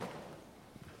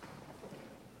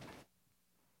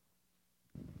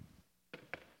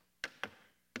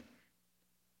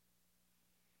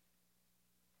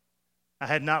I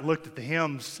had not looked at the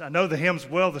hymns. I know the hymns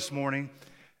well this morning,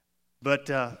 but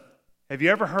have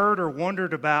you ever heard or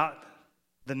wondered about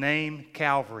the name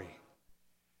Calvary?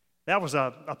 That was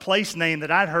a place name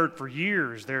that I'd heard for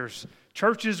years. There's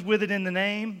churches with it in the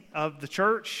name of the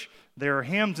church. There are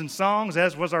hymns and songs,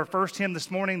 as was our first hymn this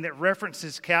morning, that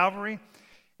references Calvary.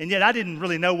 And yet I didn't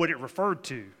really know what it referred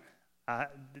to.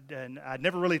 And I'd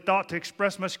never really thought to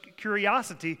express much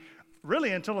curiosity,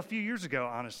 really until a few years ago,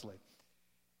 honestly.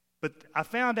 But I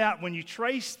found out when you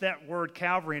trace that word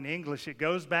Calvary in English, it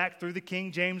goes back through the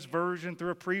King James Version,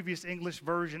 through a previous English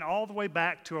version, all the way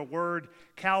back to a word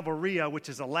Calvaria, which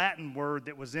is a Latin word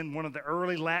that was in one of the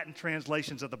early Latin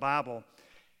translations of the Bible.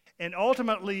 And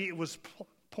ultimately, it was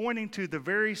pointing to the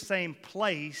very same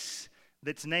place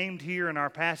that's named here in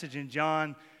our passage in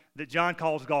John, that John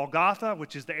calls Golgotha,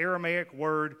 which is the Aramaic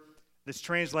word that's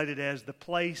translated as the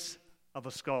place of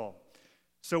a skull.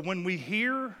 So when we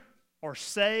hear or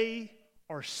say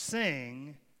or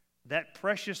sing that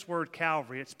precious word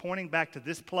Calvary, it's pointing back to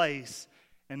this place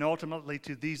and ultimately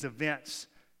to these events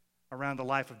around the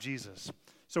life of Jesus.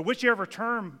 So whichever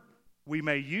term we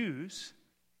may use,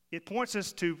 it points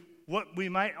us to what we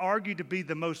might argue to be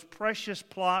the most precious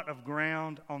plot of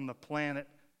ground on the planet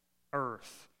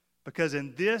Earth. Because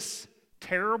in this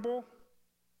terrible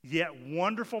yet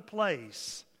wonderful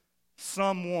place,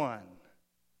 someone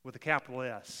with a capital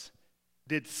S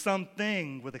did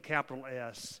something with a capital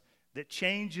S that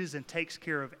changes and takes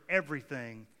care of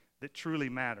everything that truly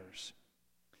matters.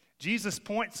 Jesus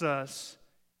points us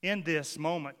in this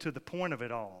moment to the point of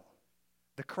it all.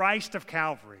 The Christ of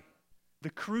Calvary, the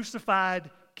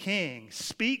crucified King,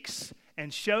 speaks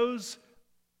and shows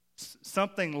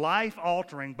something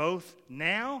life-altering both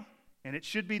now, and it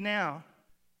should be now,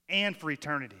 and for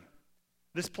eternity.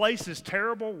 This place is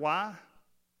terrible. Why?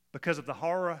 Because of the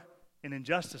horror and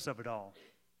injustice of it all.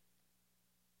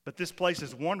 But this place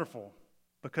is wonderful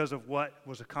because of what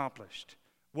was accomplished,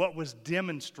 what was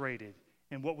demonstrated,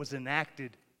 and what was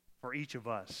enacted for each of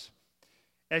us.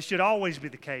 As should always be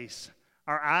the case,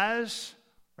 our eyes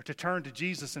are to turn to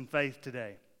Jesus in faith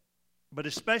today. But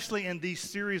especially in these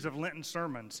series of Lenten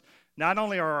sermons, not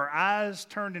only are our eyes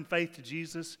turned in faith to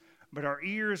Jesus, but our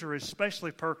ears are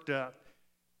especially perked up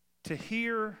to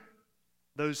hear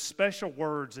those special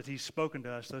words that He's spoken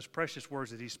to us, those precious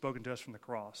words that He's spoken to us from the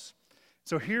cross.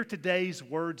 So hear today's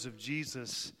words of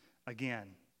Jesus again.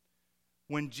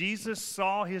 When Jesus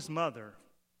saw His mother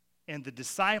and the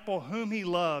disciple whom He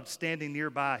loved standing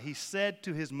nearby, He said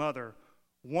to His mother,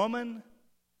 "Woman,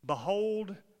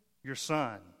 behold your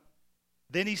son."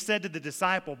 Then He said to the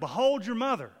disciple, "Behold your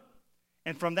mother."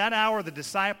 And from that hour the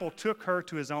disciple took her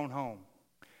to his own home.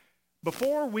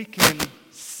 Before we can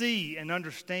see and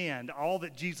understand all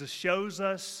that Jesus shows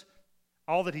us,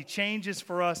 all that He changes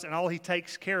for us, and all He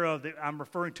takes care of that I'm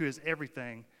referring to as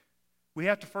everything, we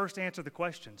have to first answer the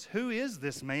questions. Who is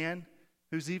this man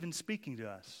who's even speaking to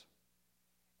us?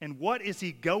 And what is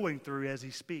He going through as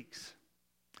He speaks?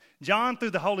 John, through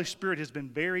the Holy Spirit, has been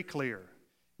very clear.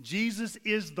 Jesus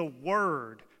is the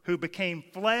Word who became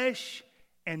flesh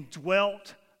and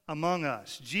dwelt among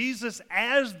us. Jesus,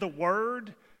 as the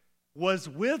Word, was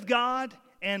with God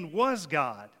and was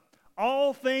God.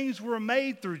 All things were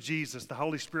made through Jesus, the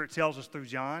Holy Spirit tells us through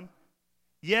John.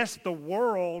 Yes, the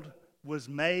world was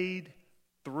made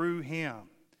through Him.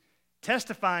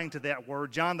 Testifying to that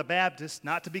word, John the Baptist,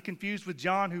 not to be confused with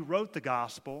John who wrote the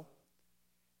gospel,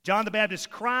 John the Baptist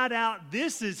cried out,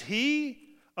 "This is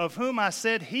He of whom I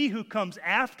said, He who comes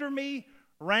after me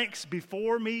ranks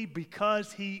before me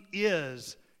because He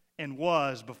is and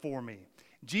was before me."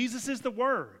 Jesus is the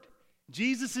Word.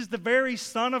 Jesus is the very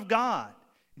Son of God.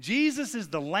 Jesus is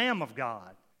the Lamb of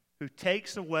God who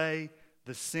takes away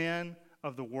the sin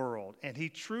of the world. And He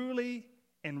truly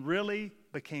and really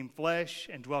became flesh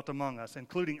and dwelt among us,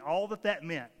 including all that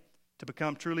meant to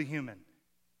become truly human,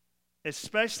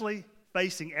 especially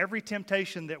facing every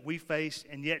temptation that we face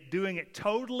and yet doing it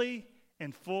totally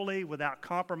and fully without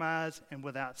compromise and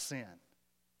without sin.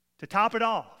 To top it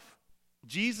off,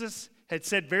 Jesus had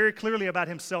said very clearly about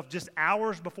Himself just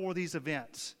hours before these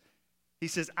events. He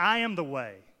says, "I am the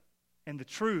way and the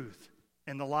truth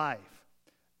and the life.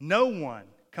 No one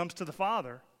comes to the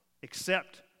Father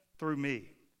except through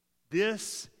me."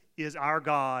 This is our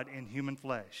God in human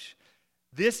flesh.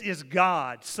 This is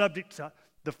God subject to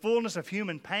the fullness of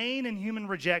human pain and human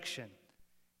rejection.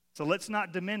 So let's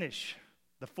not diminish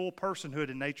the full personhood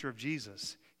and nature of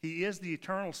Jesus. He is the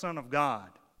eternal Son of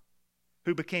God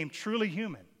who became truly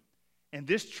human. And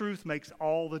this truth makes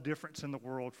all the difference in the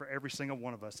world for every single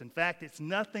one of us. In fact, it's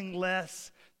nothing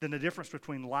less than the difference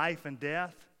between life and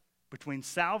death, between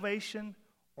salvation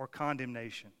or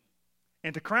condemnation.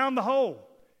 And to crown the whole,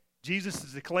 Jesus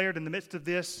is declared in the midst of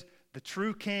this the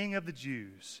true King of the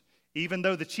Jews. Even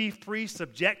though the chief priests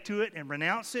object to it and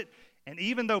renounce it, and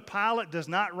even though Pilate does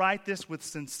not write this with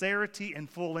sincerity and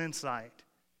full insight,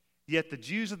 yet the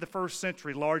Jews of the first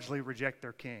century largely reject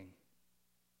their king.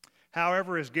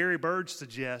 However, as Gary Burge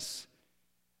suggests,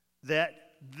 that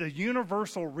the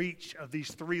universal reach of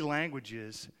these three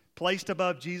languages placed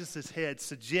above Jesus' head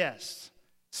suggests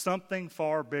something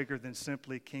far bigger than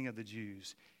simply King of the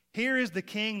Jews. Here is the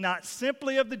King not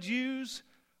simply of the Jews,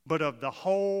 but of the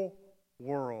whole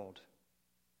world.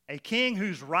 A King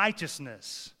whose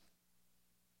righteousness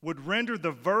would render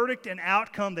the verdict and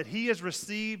outcome that he has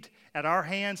received at our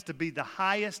hands to be the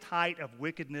highest height of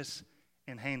wickedness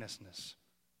and heinousness.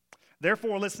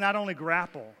 Therefore, let's not only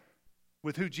grapple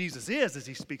with who Jesus is as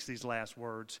he speaks these last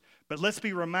words, but let's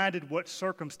be reminded what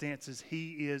circumstances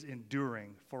he is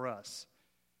enduring for us.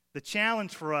 The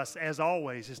challenge for us, as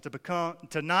always, is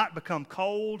to not become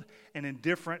cold and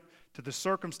indifferent to the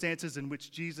circumstances in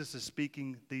which Jesus is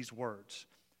speaking these words.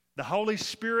 The Holy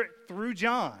Spirit, through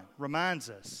John, reminds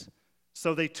us,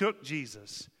 so they took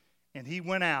Jesus, and he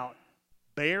went out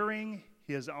bearing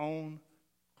his own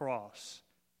cross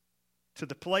to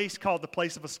the place called the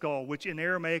place of a skull, which in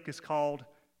Aramaic is called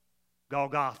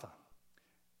Golgotha.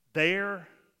 There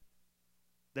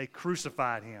they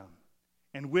crucified him,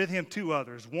 and with him two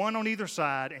others, one on either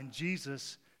side, and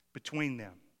Jesus between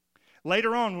them.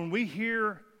 Later on, when we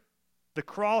hear the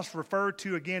cross referred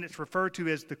to again, it's referred to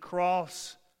as the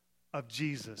cross of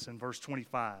Jesus in verse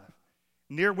 25,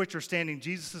 near which are standing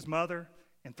Jesus' mother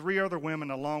and three other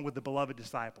women along with the beloved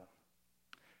disciple.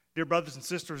 Dear brothers and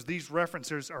sisters, these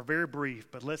references are very brief,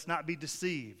 but let's not be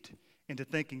deceived into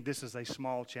thinking this is a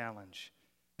small challenge.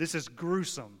 This is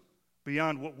gruesome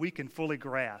beyond what we can fully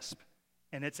grasp,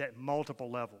 and it's at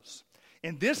multiple levels.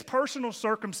 In this personal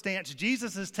circumstance,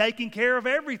 Jesus is taking care of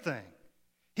everything.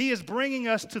 He is bringing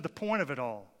us to the point of it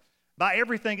all. By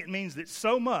everything, it means that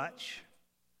so much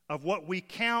of what we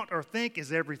count or think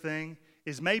is everything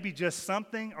is maybe just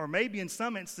something, or maybe in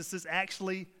some instances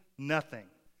actually nothing.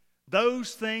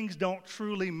 Those things don't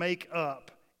truly make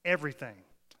up everything.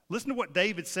 Listen to what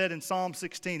David said in Psalm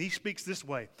 16. He speaks this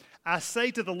way: I say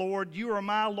to the Lord, you are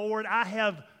my Lord. I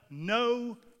have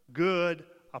no good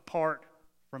apart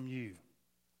from you.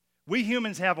 We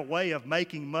humans have a way of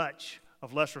making much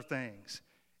of lesser things.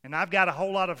 And I've got a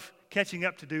whole lot of catching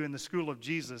up to do in the school of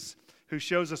Jesus, who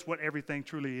shows us what everything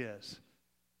truly is.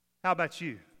 How about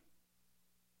you?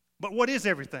 But what is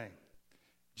everything?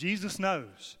 Jesus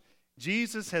knows.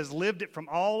 Jesus has lived it from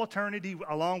all eternity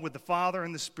along with the Father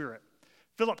and the Spirit.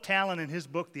 Philip Talon, in his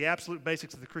book, The Absolute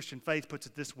Basics of the Christian Faith, puts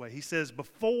it this way. He says,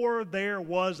 before there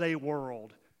was a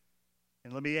world,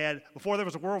 and let me add, before there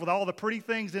was a world with all the pretty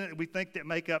things in it that we think that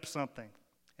make up something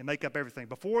and make up everything.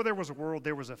 Before there was a world,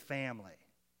 there was a family.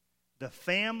 The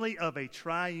family of a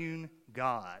triune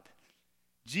God.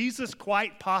 Jesus,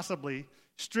 quite possibly,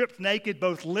 stripped naked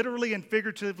both literally and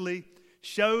figuratively,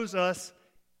 shows us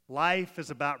life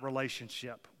is about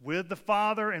relationship with the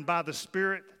Father and by the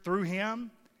Spirit through him,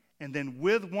 and then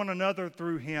with one another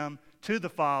through him to the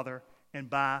Father and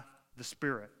by the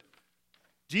Spirit.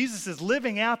 Jesus is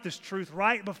living out this truth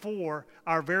right before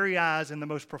our very eyes in the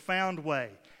most profound way.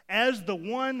 As the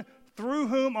one through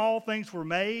whom all things were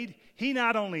made, he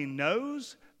not only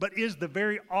knows, but is the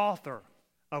very author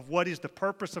of what is the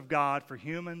purpose of God for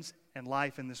humans and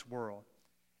life in this world.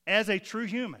 As a true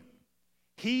human,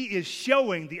 he is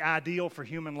showing the ideal for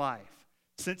human life.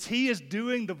 Since he is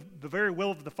doing the very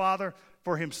will of the Father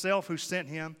for himself who sent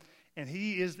him, and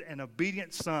he is an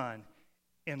obedient son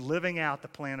in living out the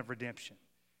plan of redemption.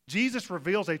 Jesus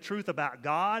reveals a truth about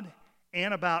God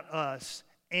and about us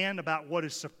and about what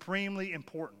is supremely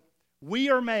important. We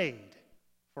are made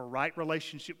for right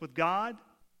relationship with God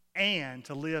and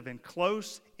to live in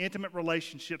close, intimate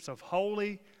relationships of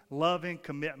holy, loving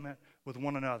commitment with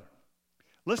one another.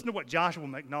 Listen to what Joshua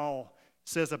McNall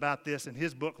says about this in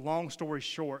his book, Long Story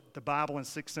Short, The Bible in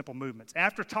 6 Simple Movements.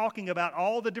 After talking about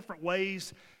all the different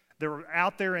ways that were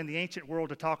out there in the ancient world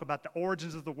to talk about the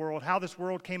origins of the world, how this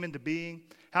world came into being,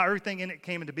 how everything in it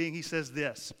came into being, he says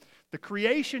this: the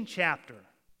creation chapter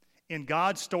in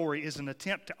God's story is an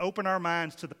attempt to open our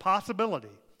minds to the possibility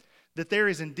that there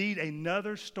is indeed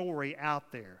another story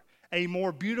out there, a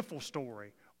more beautiful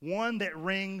story, one that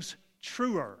rings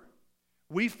truer.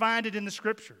 We find it in the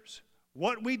Scriptures.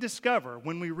 What we discover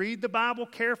when we read the Bible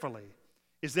carefully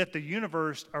is that the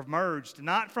universe emerged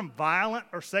not from violent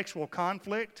or sexual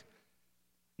conflict,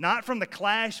 not from the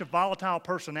clash of volatile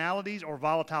personalities or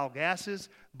volatile gases,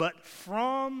 but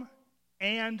from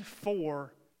and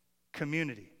for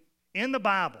community. In the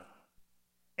Bible,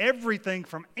 Everything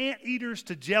from anteaters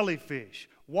to jellyfish,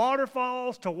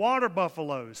 waterfalls to water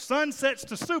buffaloes, sunsets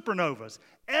to supernovas,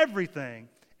 everything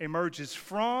emerges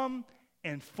from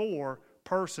and for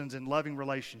persons in loving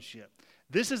relationship.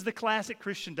 This is the classic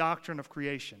Christian doctrine of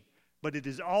creation, but it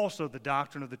is also the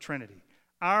doctrine of the Trinity.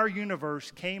 Our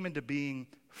universe came into being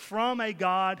from a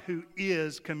God who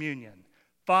is communion,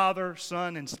 Father,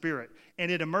 Son, and Spirit,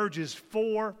 and it emerges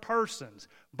for persons,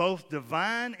 both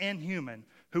divine and human,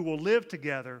 who will live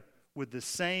together with the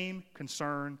same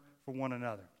concern for one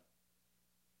another.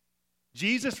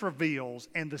 Jesus reveals,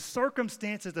 and the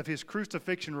circumstances of his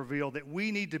crucifixion reveal, that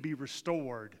we need to be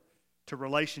restored to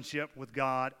relationship with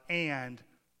God and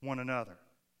one another.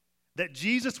 That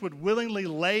Jesus would willingly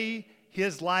lay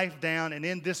his life down and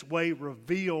in this way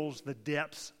reveals the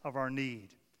depths of our need.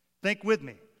 Think with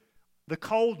me. The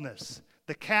coldness,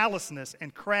 the callousness,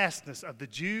 and crassness of the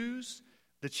Jews,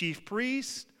 the chief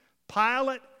priests,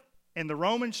 Pilate, and the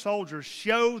Roman soldiers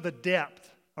show the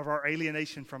depth of our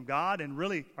alienation from God and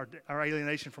really our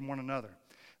alienation from one another.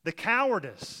 The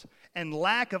cowardice and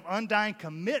lack of undying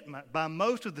commitment by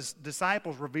most of the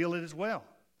disciples reveal it as well.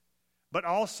 But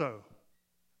also,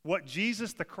 what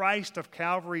Jesus, the Christ of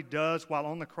Calvary, does while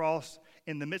on the cross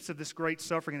in the midst of this great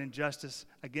suffering and injustice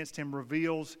against him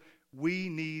reveals we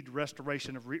need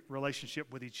restoration of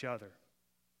relationship with each other.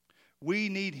 We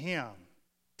need him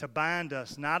to bind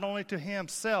us not only to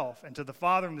himself and to the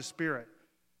Father and the Spirit,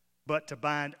 but to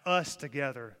bind us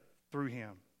together through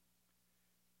him.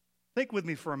 Think with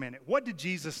me for a minute. What did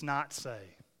Jesus not say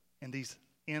in these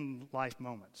in-life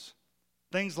moments?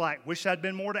 Things like, wished I'd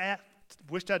been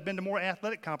to more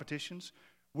athletic competitions,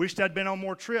 wished I'd been on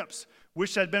more trips,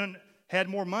 wished I'd had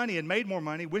more money and made more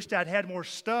money, wished I'd had more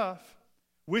stuff,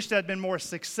 wished I'd been more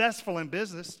successful in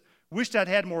business, wished I'd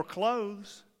had more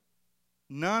clothes.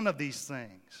 None of these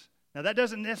things. Now, that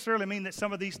doesn't necessarily mean that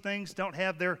some of these things don't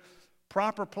have their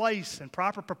proper place and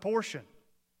proper proportion,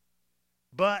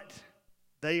 but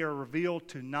they are revealed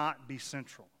to not be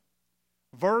central.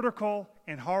 Vertical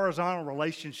and horizontal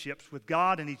relationships with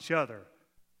God and each other,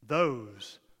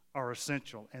 those are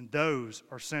essential and those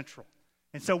are central.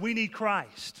 And so we need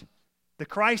Christ, the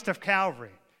Christ of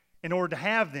Calvary, in order to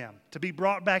have them, to be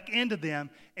brought back into them,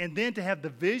 and then to have the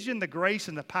vision, the grace,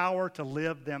 and the power to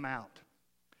live them out.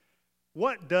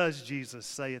 What does Jesus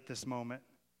say at this moment?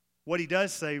 What he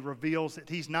does say reveals that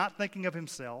he's not thinking of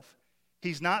himself.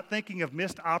 He's not thinking of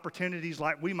missed opportunities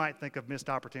like we might think of missed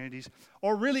opportunities,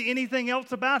 or really anything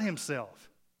else about himself.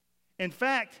 In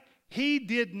fact, he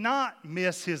did not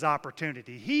miss his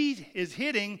opportunity. He is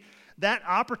hitting that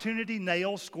opportunity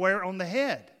nail square on the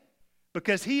head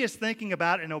because he is thinking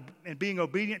about and being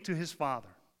obedient to his Father.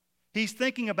 He's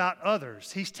thinking about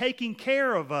others. He's taking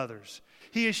care of others.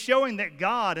 He is showing that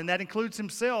God, and that includes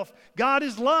himself, God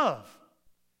is love,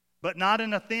 but not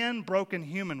in a thin, broken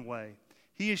human way.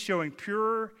 He is showing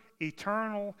pure,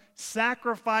 eternal,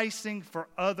 sacrificing for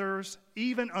others,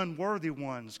 even unworthy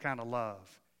ones kind of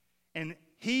love. And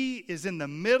he is in the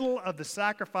middle of the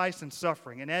sacrifice and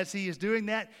suffering. And as he is doing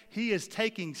that, he is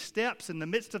taking steps in the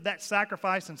midst of that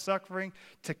sacrifice and suffering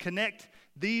to connect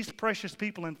these precious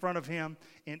people in front of him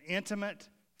in intimate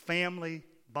family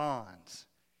bonds.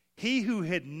 He who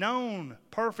had known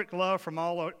perfect love from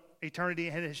all eternity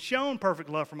and has shown perfect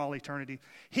love from all eternity,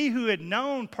 he who had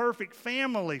known perfect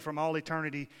family from all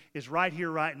eternity is right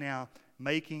here, right now,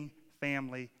 making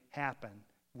family happen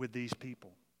with these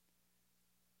people.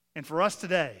 And for us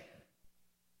today,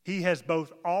 he has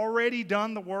both already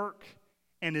done the work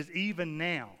and is even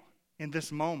now, in this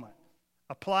moment,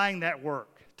 applying that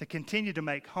work to continue to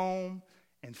make home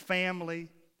and family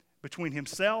between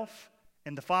himself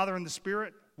and the Father and the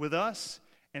Spirit with us,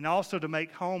 and also to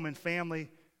make home and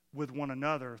family with one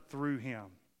another through him.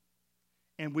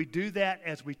 And we do that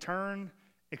as we turn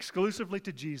exclusively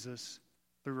to Jesus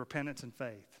through repentance and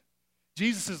faith.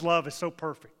 Jesus' love is so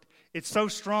perfect. It's so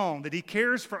strong that he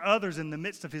cares for others in the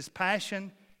midst of his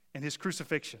passion and his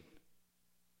crucifixion.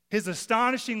 His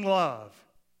astonishing love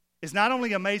is not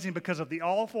only amazing because of the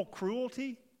awful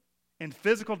cruelty and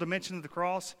physical dimension of the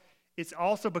cross, it's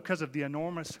also because of the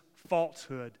enormous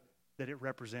falsehood that it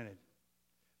represented.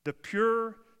 The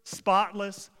pure,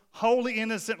 spotless, holy,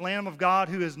 innocent Lamb of God,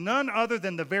 who is none other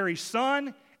than the very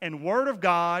Son and Word of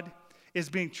God, is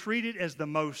being treated as the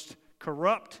most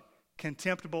corrupt,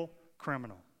 contemptible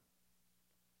criminal.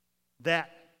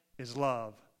 That is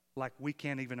love like we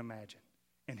can't even imagine.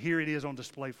 And here it is on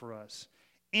display for us.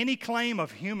 Any claim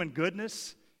of human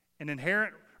goodness and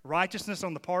inherent righteousness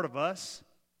on the part of us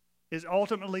is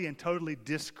ultimately and totally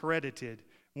discredited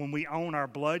when we own our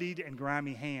bloodied and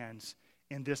grimy hands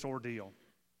in this ordeal.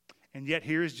 And yet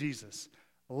here is Jesus,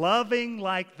 loving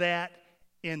like that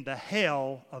in the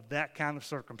hell of that kind of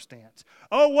circumstance.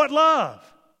 Oh, what love!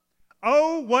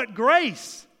 Oh, what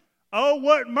grace! Oh,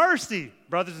 what mercy,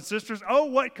 brothers and sisters! Oh,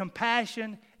 what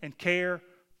compassion and care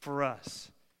for us.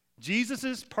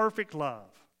 Jesus' perfect love,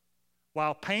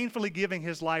 while painfully giving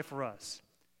his life for us.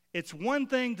 It's one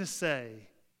thing to say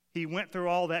he went through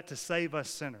all that to save us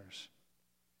sinners.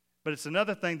 But it's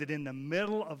another thing that in the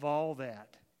middle of all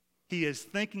that, he is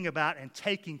thinking about and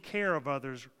taking care of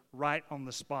others right on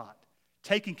the spot,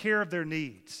 taking care of their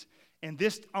needs. And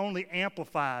this only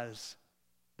amplifies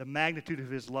the magnitude of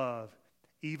his love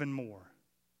even more.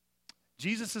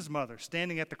 Jesus' mother,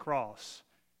 standing at the cross,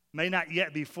 may not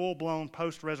yet be full-blown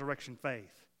post-resurrection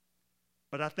faith.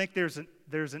 But I think there's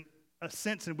a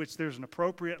sense in which there's an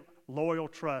appropriate loyal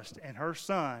trust in her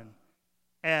son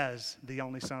as the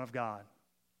only Son of God.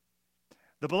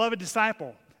 The beloved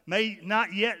disciple may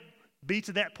not yet be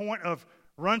to that point of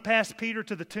run past Peter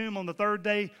to the tomb on the third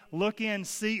day, look in,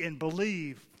 see, and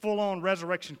believe full-on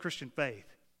resurrection Christian faith.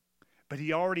 But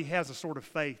he already has a sort of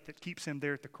faith that keeps him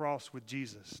there at the cross with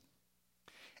Jesus.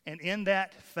 And in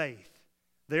that faith,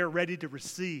 they're ready to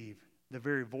receive the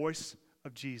very voice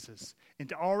of Jesus and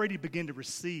to already begin to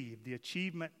receive the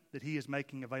achievement that he is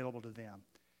making available to them.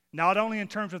 Not only in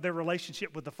terms of their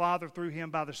relationship with the Father through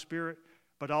him by the Spirit,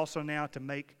 but also now to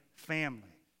make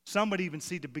family. Some would even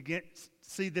see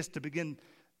this to begin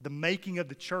the making of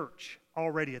the church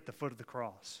already at the foot of the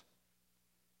cross.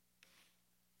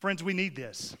 Friends, we need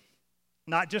this.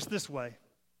 Not just this way,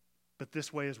 but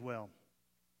this way as well.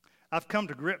 I've come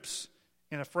to grips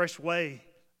in a fresh way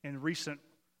in recent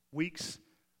weeks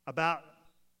about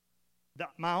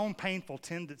my own painful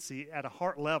tendency at a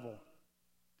heart level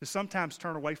to sometimes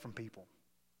turn away from people.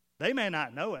 They may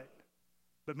not know it,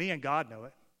 but me and God know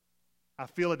it. I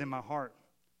feel it in my heart.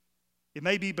 It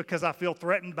may be because I feel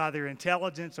threatened by their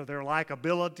intelligence or their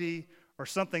likability or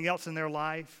something else in their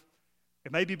life.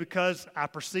 It may be because I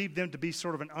perceive them to be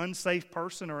sort of an unsafe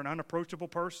person or an unapproachable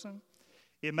person.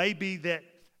 It may be that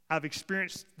I've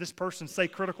experienced this person say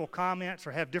critical comments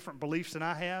or have different beliefs than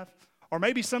I have. Or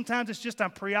maybe sometimes it's just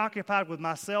I'm preoccupied with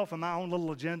myself and my own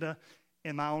little agenda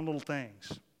and my own little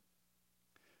things.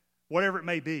 Whatever it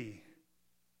may be,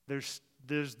 there's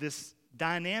this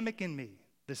dynamic in me,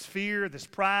 this fear, this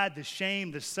pride, this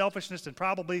shame, this selfishness, and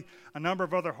probably a number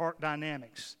of other heart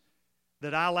dynamics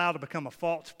that I allow to become a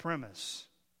false premise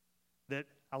that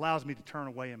allows me to turn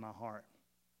away in my heart.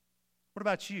 What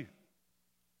about you?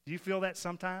 Do you feel that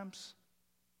sometimes?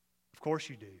 Of course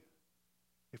you do,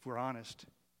 if we're honest.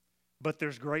 But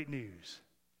there's great news.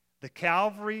 The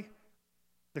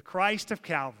Christ of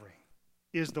Calvary,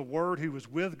 is the Word who was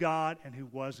with God and who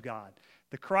was God.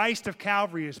 The Christ of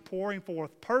Calvary is pouring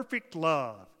forth perfect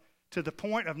love to the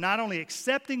point of not only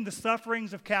accepting the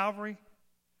sufferings of Calvary,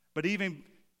 but even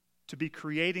to be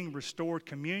creating restored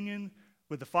communion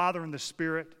with the Father and the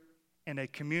Spirit and a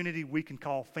community we can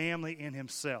call family in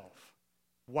Himself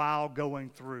while going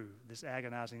through this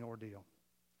agonizing ordeal.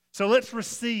 So let's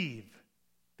receive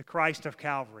the Christ of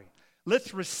Calvary.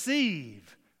 Let's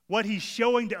receive what He's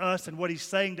showing to us and what He's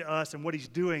saying to us and what He's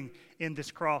doing in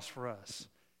this cross for us.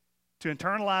 To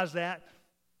internalize that,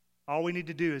 all we need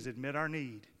to do is admit our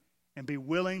need and be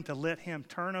willing to let Him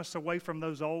turn us away from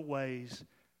those old ways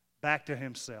back to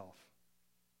Himself.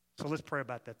 So let's pray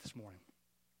about that this morning.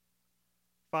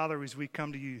 Father, as we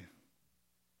come to You,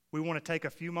 we want to take a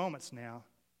few moments now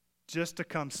just to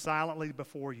come silently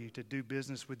before You to do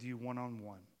business with You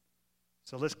one-on-one.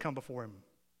 So let's come before Him.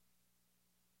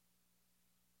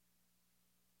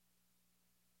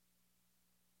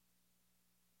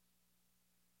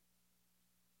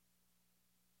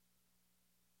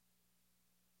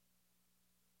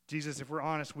 Jesus, if we're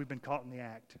honest, we've been caught in the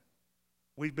act.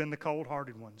 We've been the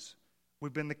cold-hearted ones.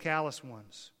 We've been the callous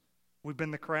ones. We've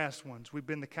been the crass ones. We've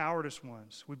been the cowardice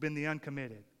ones. We've been the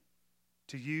uncommitted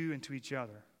to You and to each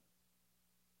other.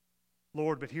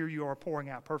 Lord, but here You are pouring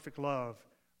out perfect love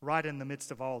right in the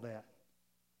midst of all that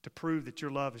to prove that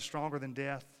Your love is stronger than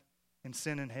death and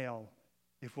sin and hell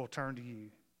if we'll turn to You.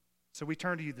 So we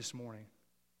turn to You this morning.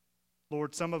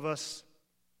 Lord, some of us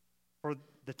for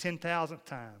the 10,000th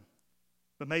time,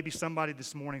 but maybe somebody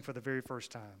this morning for the very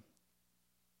first time.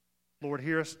 Lord,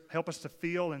 help us to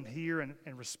feel and hear and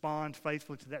respond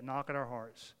faithfully to that knock at our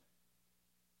hearts.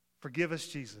 Forgive us,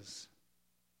 Jesus.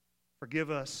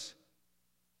 Forgive us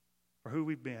for who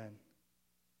we've been.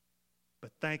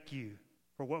 But thank You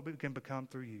for what we can become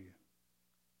through You.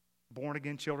 Born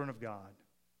again children of God,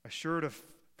 assured of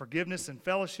forgiveness and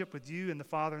fellowship with You and the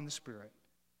Father and the Spirit.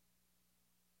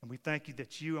 And we thank You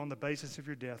that You, on the basis of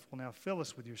Your death, will now fill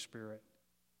us with Your Spirit,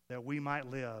 that we might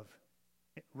live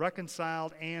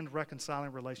reconciled and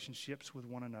reconciling relationships with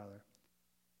one another.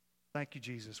 Thank you,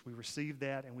 Jesus. We receive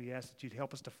that, and we ask that you'd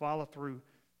help us to follow through.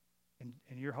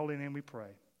 In your holy name we pray.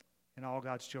 And all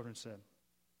God's children said,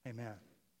 amen.